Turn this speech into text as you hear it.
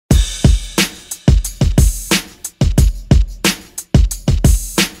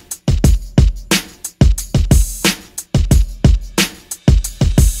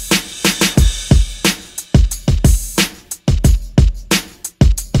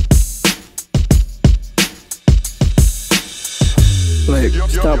Like,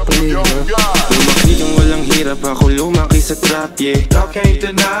 stop playing, bro. Lumaki kang walang hirap, ako lumaki sa trap, yeah. Y'all can't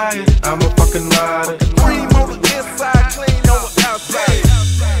deny it, I'm a fucking rider. Cream on the inside, clean on the outside.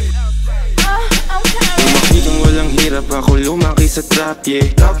 Lumaki kang walang hirap, ako lumaki sa trap, yeah.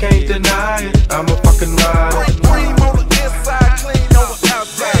 Y'all can't deny it, I'm a fucking rider. Cream on the inside, clean on the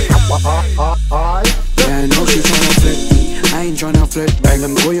outside. Yeah, I know she tryna flirt me, I ain't tryna flirt.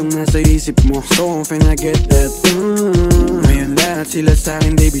 Alam ko yung nasa isip mo, so I'm finna get that. Ngayon lahat sila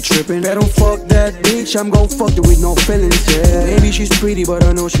sa'kin, they be trippin'. Pero fuck that bitch, I'm gon' fuck you with no feelings, yeah. Maybe she's pretty, but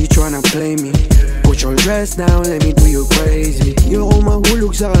I know she tryna play me. Put your dress down, let me do you crazy. Yung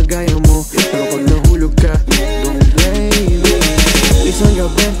mahulog sa kagaya mo, pero pag nahulog ka, don't blame me. Isang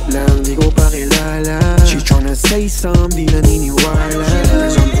gabi lang, di ko pa kilala. She tryna say some, di naniniwala.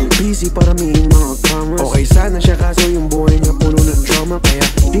 Something busy para may mga cameras. Okay sana siya kaso yung buhay niya puno ng drama. Kaya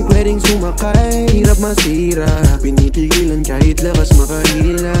di pwedeng sumakay, hirap masira. Pinitigilan kahit lakas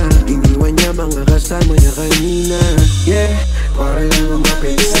makahila. Iniwan niya mga kasama niya kanina. Yeah, para lang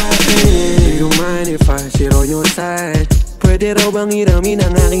umapit sa'kin. Do you mind if I sit on your side? Pwede raw bang iramin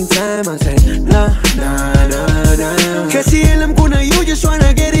ang aking time? I said, nah, nah, nah, nah. Kasi alam ko na you just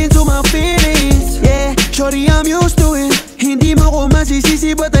wanna get into my feelings. Yeah, shorty, I'm used to it. Hindi mo ko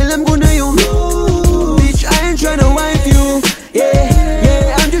masisisi, but alam ko na yung bitch, I ain't tryna wipe you. Yeah,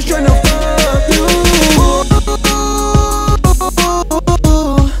 yeah, I'm just tryna fuck you.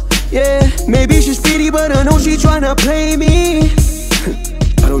 Yeah, maybe she's pretty, but I know she tryna play me.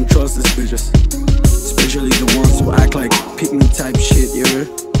 I don't trust these bitches, especially the ones who act like pick me type shit, you heard?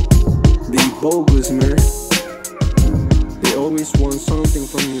 They bogus, man. They always want something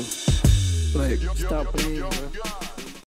from you. Like, stop playing, bro.